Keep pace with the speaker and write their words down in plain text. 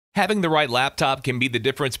Having the right laptop can be the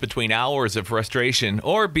difference between hours of frustration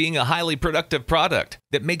or being a highly productive product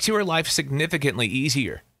that makes your life significantly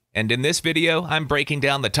easier. And in this video, I'm breaking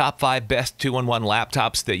down the top 5 best 2-in-1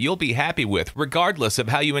 laptops that you'll be happy with regardless of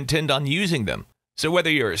how you intend on using them. So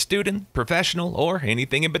whether you're a student, professional, or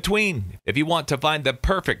anything in between, if you want to find the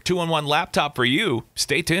perfect 2-in-1 laptop for you,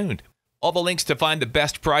 stay tuned. All the links to find the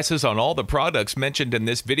best prices on all the products mentioned in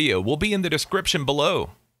this video will be in the description below.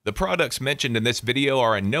 The products mentioned in this video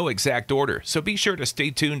are in no exact order, so be sure to stay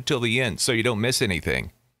tuned till the end so you don't miss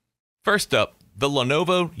anything. First up, the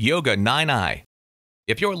Lenovo Yoga 9i.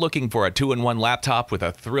 If you're looking for a 2-in-1 laptop with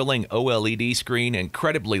a thrilling OLED screen,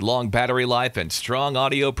 incredibly long battery life, and strong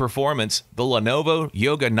audio performance, the Lenovo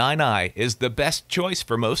Yoga 9i is the best choice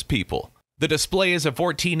for most people. The display is a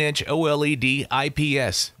 14-inch OLED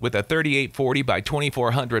IPS with a 3840 by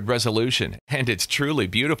 2400 resolution, and it's truly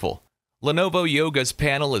beautiful. Lenovo Yoga's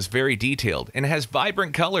panel is very detailed and has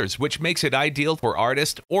vibrant colors, which makes it ideal for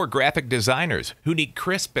artists or graphic designers who need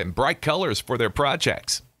crisp and bright colors for their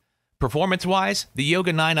projects. Performance-wise, the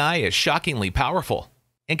Yoga 9i is shockingly powerful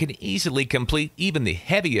and can easily complete even the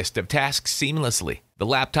heaviest of tasks seamlessly. The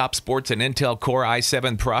laptop sports an Intel Core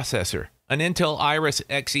i7 processor, an Intel Iris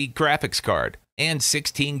Xe graphics card, and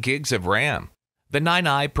 16 gigs of RAM. The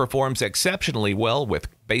 9i performs exceptionally well with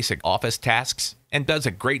basic office tasks and does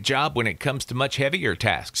a great job when it comes to much heavier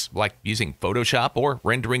tasks, like using Photoshop or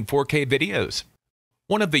rendering 4K videos.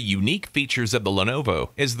 One of the unique features of the Lenovo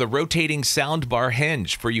is the rotating soundbar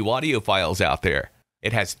hinge for you audiophiles out there.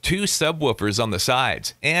 It has 2 subwoofers on the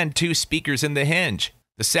sides and 2 speakers in the hinge.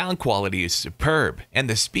 The sound quality is superb, and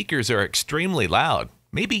the speakers are extremely loud,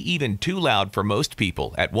 maybe even too loud for most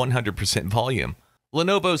people at 100% volume.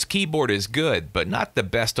 Lenovo's keyboard is good, but not the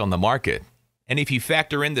best on the market. And if you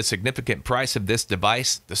factor in the significant price of this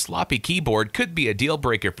device, the sloppy keyboard could be a deal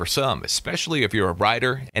breaker for some, especially if you're a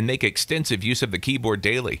writer and make extensive use of the keyboard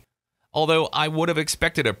daily. Although I would have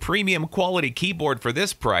expected a premium quality keyboard for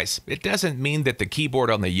this price, it doesn't mean that the keyboard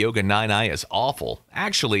on the Yoga 9i is awful.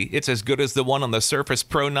 Actually, it's as good as the one on the Surface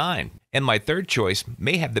Pro 9, and my third choice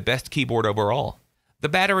may have the best keyboard overall. The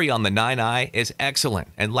battery on the 9i is excellent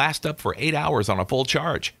and lasts up for 8 hours on a full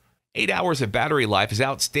charge. 8 hours of battery life is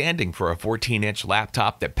outstanding for a 14-inch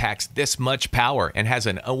laptop that packs this much power and has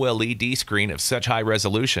an OLED screen of such high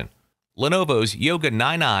resolution. Lenovo's Yoga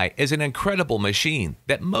 9i is an incredible machine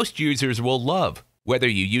that most users will love, whether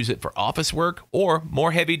you use it for office work or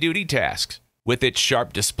more heavy-duty tasks. With its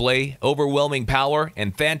sharp display, overwhelming power,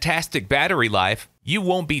 and fantastic battery life, you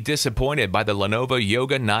won't be disappointed by the Lenovo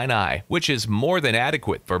Yoga 9i, which is more than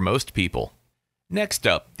adequate for most people. Next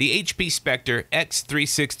up, the HP Spectre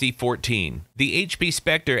X360-14. The HP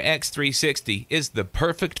Spectre X360 is the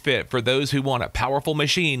perfect fit for those who want a powerful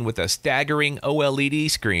machine with a staggering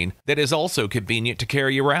OLED screen that is also convenient to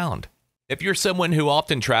carry around. If you're someone who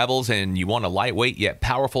often travels and you want a lightweight yet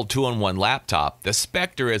powerful 2-in-1 laptop, the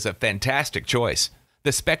Spectre is a fantastic choice.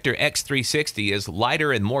 The Spectre X360 is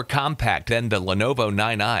lighter and more compact than the Lenovo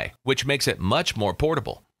 9i, which makes it much more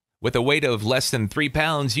portable. With a weight of less than 3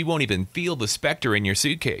 pounds, you won't even feel the Spectre in your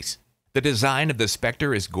suitcase. The design of the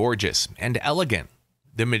Spectre is gorgeous and elegant.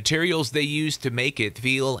 The materials they use to make it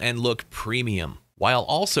feel and look premium, while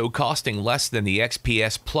also costing less than the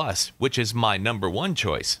XPS Plus, which is my #1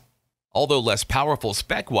 choice. Although less powerful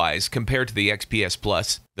spec-wise compared to the XPS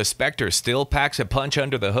Plus, the Spectre still packs a punch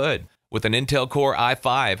under the hood. With an Intel Core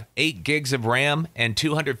i5, 8 gigs of RAM, and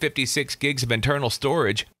 256 gigs of internal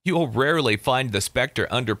storage, you will rarely find the Spectre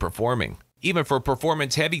underperforming, even for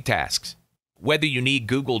performance-heavy tasks. Whether you need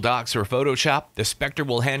Google Docs or Photoshop, the Spectre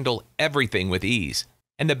will handle everything with ease.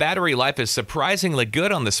 And the battery life is surprisingly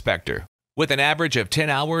good on the Spectre. With an average of 10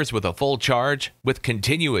 hours with a full charge, with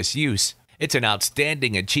continuous use, it's an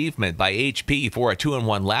outstanding achievement by HP for a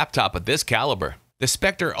 2-in-1 laptop of this caliber. The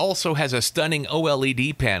Spectre also has a stunning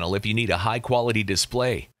OLED panel if you need a high-quality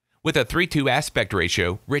display. With a 3:2 aspect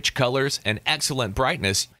ratio, rich colors, and excellent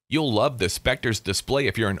brightness, you'll love the Spectre's display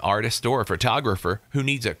if you're an artist or a photographer who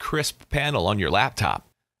needs a crisp panel on your laptop.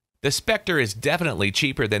 The Spectre is definitely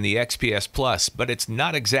cheaper than the XPS Plus, but it's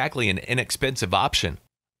not exactly an inexpensive option.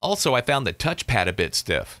 Also, I found the touchpad a bit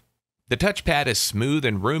stiff. The touchpad is smooth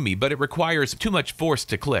and roomy, but it requires too much force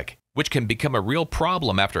to click, which can become a real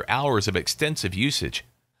problem after hours of extensive usage.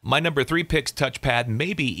 My #3 pick's touchpad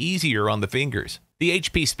may be easier on the fingers. The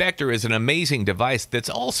HP Spectre is an amazing device that's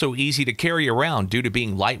also easy to carry around due to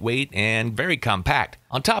being lightweight and very compact.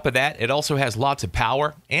 On top of that, it also has lots of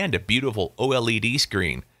power and a beautiful OLED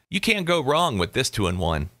screen. You can't go wrong with this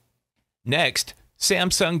 2-in-1. Next,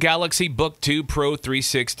 Samsung Galaxy Book 2 Pro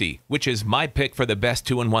 360, which is my pick for the best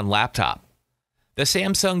 2-in-1 laptop. The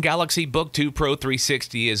Samsung Galaxy Book 2 Pro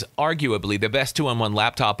 360 is arguably the best 2-in-1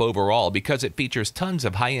 laptop overall because it features tons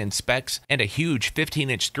of high-end specs and a huge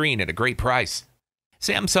 15-inch screen at a great price.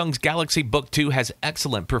 Samsung's Galaxy Book 2 has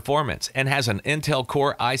excellent performance and has an Intel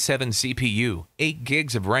Core i7 CPU, 8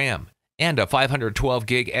 gigs of RAM, and a 512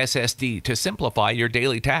 gig SSD to simplify your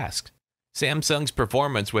daily tasks. Samsung's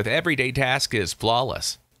performance with everyday tasks is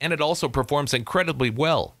flawless, and it also performs incredibly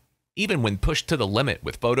well, even when pushed to the limit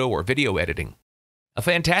with photo or video editing. A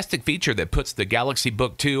fantastic feature that puts the Galaxy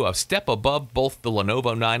Book 2 a step above both the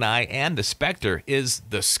Lenovo 9i and the Spectre is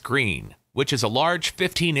the screen, which is a large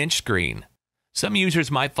 15-inch screen. Some users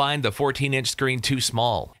might find the 14-inch screen too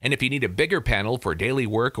small, and if you need a bigger panel for daily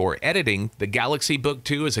work or editing, the Galaxy Book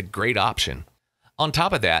 2 is a great option. On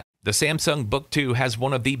top of that, the Samsung Book 2 has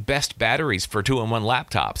one of the best batteries for 2-in-1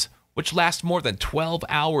 laptops, which lasts more than 12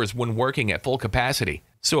 hours when working at full capacity.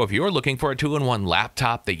 So if you're looking for a 2-in-1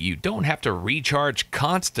 laptop that you don't have to recharge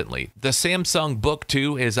constantly, the Samsung Book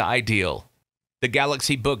 2 is ideal. The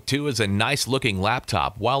Galaxy Book 2 is a nice-looking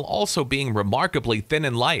laptop while also being remarkably thin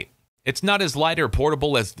and light. It's not as light or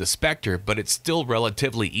portable as the Spectre, but it's still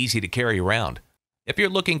relatively easy to carry around. If you're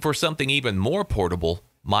looking for something even more portable,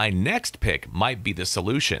 my next pick might be the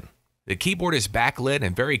solution. The keyboard is backlit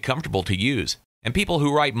and very comfortable to use, and people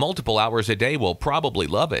who write multiple hours a day will probably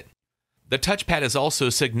love it. The touchpad is also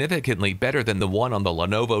significantly better than the one on the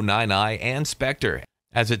Lenovo 9i and Spectre,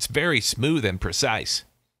 as it's very smooth and precise.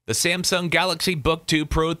 The Samsung Galaxy Book 2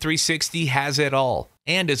 Pro 360 has it all,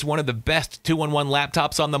 and is one of the best 2-in-1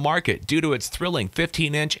 laptops on the market due to its thrilling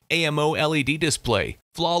 15-inch AMO LED display,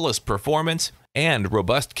 flawless performance, and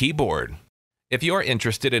robust keyboard. If you're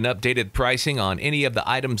interested in updated pricing on any of the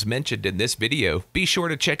items mentioned in this video, be sure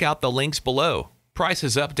to check out the links below.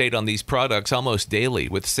 Prices update on these products almost daily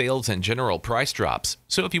with sales and general price drops,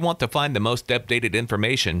 so if you want to find the most updated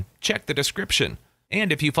information, check the description.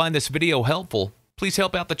 And if you find this video helpful, please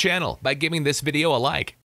help out the channel by giving this video a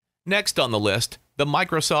like. Next on the list, the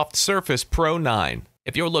Microsoft Surface Pro 9.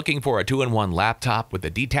 If you're looking for a 2-in-1 laptop with a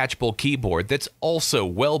detachable keyboard that's also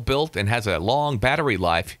well built and has a long battery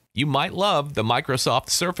life, you might love the Microsoft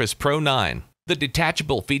Surface Pro 9. The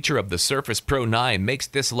detachable feature of the Surface Pro 9 makes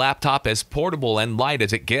this laptop as portable and light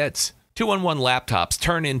as it gets. 2-in-1 laptops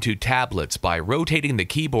turn into tablets by rotating the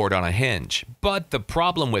keyboard on a hinge, but the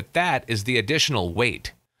problem with that is the additional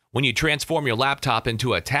weight. When you transform your laptop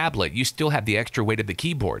into a tablet, you still have the extra weight of the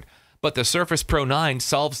keyboard, but the Surface Pro 9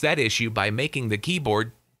 solves that issue by making the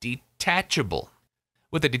keyboard detachable.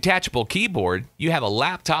 With a detachable keyboard, you have a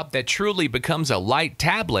laptop that truly becomes a light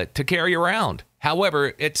tablet to carry around.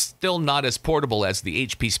 However, it's still not as portable as the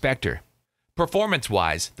HP Spectre.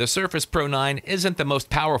 Performance-wise, the Surface Pro 9 isn't the most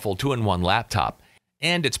powerful 2-in-1 laptop,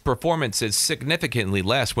 and its performance is significantly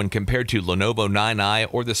less when compared to Lenovo 9i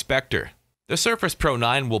or the Spectre. The Surface Pro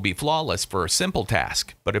 9 will be flawless for simple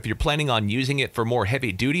tasks, but if you're planning on using it for more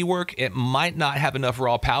heavy-duty work, it might not have enough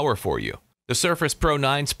raw power for you. The Surface Pro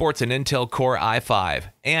 9 sports an Intel Core i5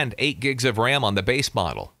 and 8 gigs of RAM on the base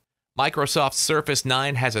model. Microsoft's Surface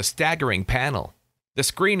 9 has a staggering panel. The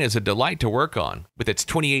screen is a delight to work on, with its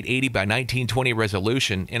 2880 by 1920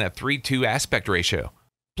 resolution in a 3:2 aspect ratio.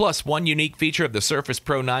 Plus, one unique feature of the Surface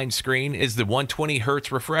Pro 9 screen is the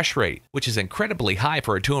 120Hz refresh rate, which is incredibly high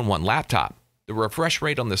for a 2-in-1 laptop. The refresh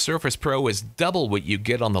rate on the Surface Pro is double what you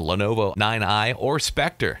get on the Lenovo 9i or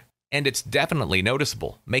Spectre, and it's definitely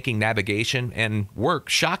noticeable, making navigation and work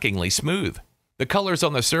shockingly smooth. The colors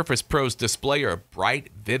on the Surface Pro's display are bright,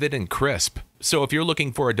 vivid, and crisp. So if you're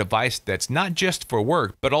looking for a device that's not just for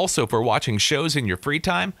work, but also for watching shows in your free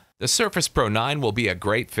time, the Surface Pro 9 will be a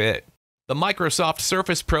great fit. The Microsoft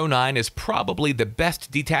Surface Pro 9 is probably the best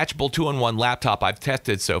detachable 2-in-1 laptop I've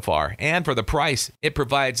tested so far, and for the price, it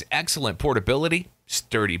provides excellent portability,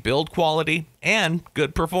 sturdy build quality, and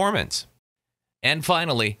good performance. And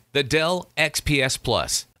finally, the Dell XPS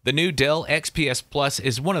Plus. The new Dell XPS Plus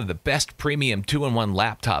is one of the best premium 2-in-1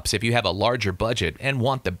 laptops if you have a larger budget and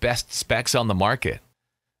want the best specs on the market.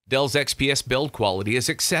 Dell's XPS build quality is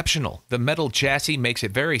exceptional. The metal chassis makes it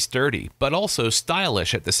very sturdy, but also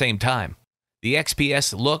stylish at the same time. The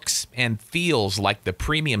XPS looks and feels like the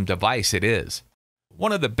premium device it is.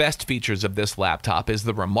 One of the best features of this laptop is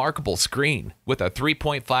the remarkable screen, with a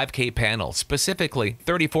 3.5K panel, specifically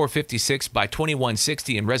 3456 by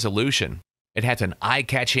 2160 in resolution. It has an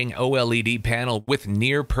eye-catching OLED panel with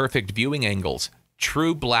near-perfect viewing angles,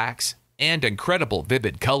 true blacks, and incredible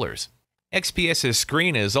vivid colors. XPS's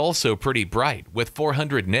screen is also pretty bright, with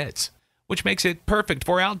 400 nits, which makes it perfect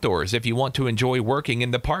for outdoors if you want to enjoy working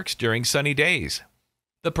in the parks during sunny days.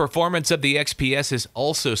 The performance of the XPS is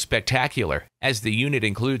also spectacular, as the unit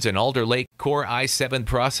includes an Alder Lake Core i7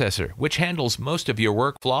 processor, which handles most of your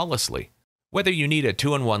work flawlessly. Whether you need a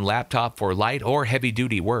 2-in-1 laptop for light or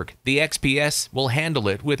heavy-duty work, the XPS will handle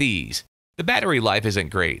it with ease. The battery life isn't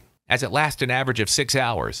great, as it lasts an average of 6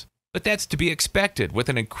 hours, but that's to be expected with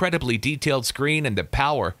an incredibly detailed screen and the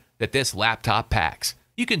power that this laptop packs.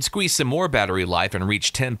 You can squeeze some more battery life and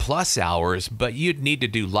reach 10+ hours, but you'd need to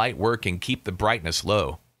do light work and keep the brightness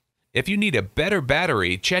low. If you need a better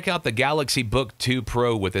battery, check out the Galaxy Book 2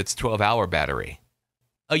 Pro with its 12-hour battery.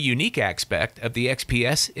 A unique aspect of the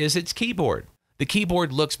XPS is its keyboard. The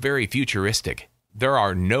keyboard looks very futuristic. There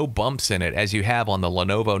are no bumps in it as you have on the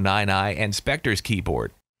Lenovo 9i and Spectre's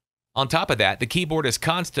keyboard. On top of that, the keyboard is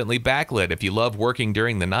constantly backlit if you love working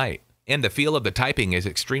during the night, and the feel of the typing is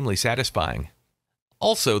extremely satisfying.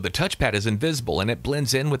 Also, the touchpad is invisible and it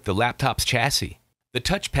blends in with the laptop's chassis. The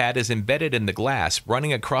touchpad is embedded in the glass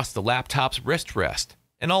running across the laptop's wrist rest,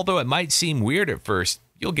 and although it might seem weird at first,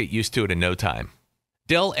 you'll get used to it in no time.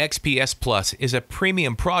 Dell XPS Plus is a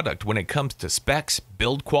premium product when it comes to specs,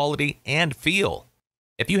 build quality, and feel.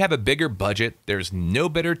 If you have a bigger budget, there's no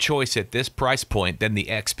better choice at this price point than the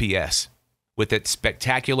XPS, with its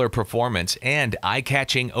spectacular performance and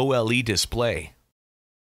eye-catching OLED display.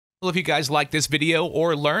 Well, if you guys liked this video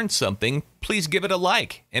or learned something, please give it a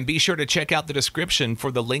like, and be sure to check out the description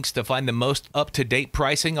for the links to find the most up-to-date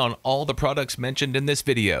pricing on all the products mentioned in this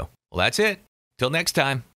video. Well, that's it. Till next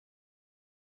time.